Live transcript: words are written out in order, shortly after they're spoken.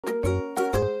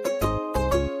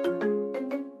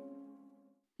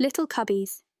Little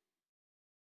cubbies.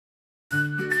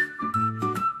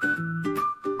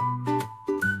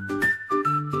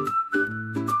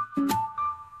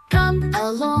 Come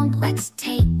along, let's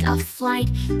take a flight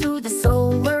through the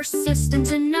solar system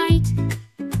tonight.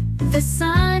 The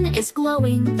sun is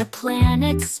glowing, the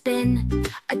planets spin.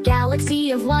 A galaxy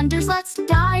of wonders, let's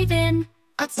dive in.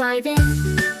 Let's dive in.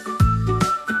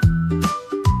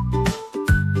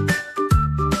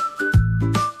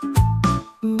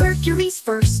 Mercury's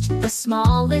first, the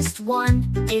smallest one.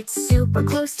 It's super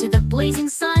close to the blazing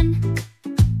sun.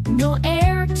 No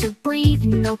air to breathe,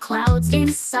 no clouds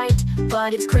in sight,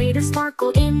 but its craters sparkle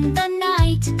in the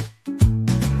night.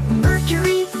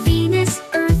 Mercury, Venus,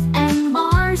 Earth, and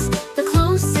Mars, the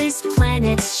closest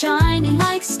planets shining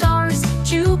like stars.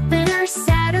 Jupiter,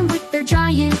 Saturn with their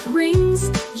giant rings.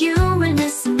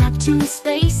 Uranus, Neptune,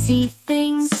 spacey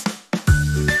things.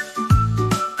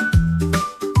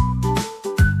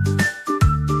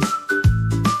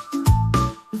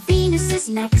 Venus is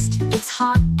next, it's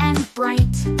hot and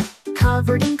bright,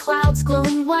 covered in clouds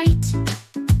glowing white.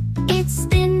 It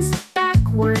spins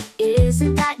backward,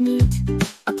 isn't that neat?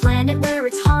 A planet where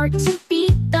it's hard to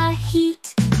beat the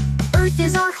heat. Earth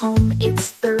is our home, it's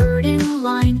third in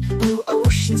line. Blue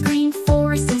oceans, green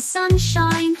forests, and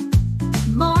sunshine.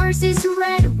 Mars is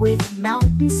red with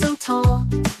mountains so tall.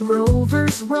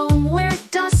 Rovers roam where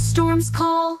dust storms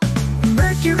call.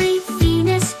 Mercury,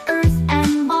 Venus, Earth,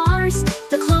 and Mars,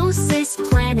 the closest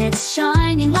planets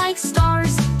shining like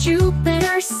stars.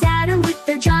 Jupiter, Saturn with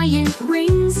their giant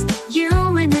rings.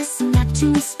 Uranus,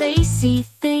 Neptune, spacey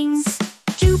things.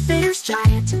 Jupiter's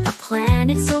giant, a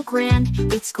planet so grand.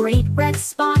 Its great red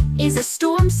spot is a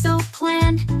storm so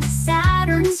planned.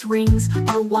 Saturn's rings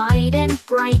are wide and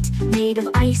bright, made of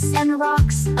ice and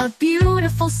rocks, a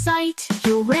beautiful sight.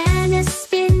 Uranus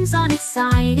spins on its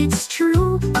side, it's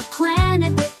true, a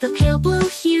planet with a pale blue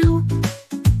hue.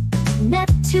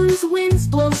 Neptune's winds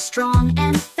blow strong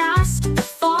and fast. The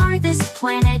farthest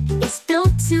planet is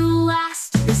built to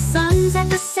last. The sun's at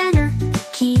the center,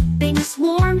 keeping us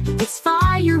warm. Its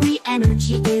fiery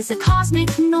energy is a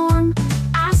cosmic norm.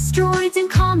 Asteroids and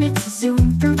comets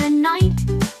zoom through the night,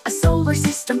 a solar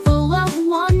system full of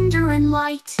wonder and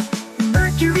light.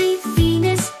 Mercury,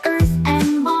 Venus, Earth,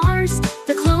 and Mars,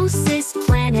 the closest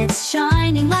planets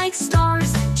shining like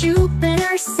stars.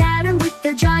 Jupiter, Saturn with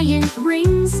their giant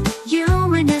rings.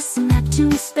 Uranus,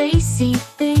 Neptune, spacey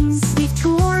things. We've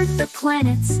toured the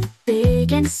planets,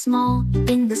 big and small.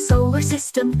 In the solar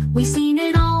system, we've seen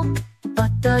it all.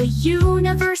 But the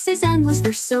universe is endless,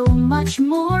 there's so much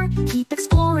more. Keep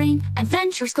exploring,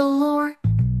 adventures galore.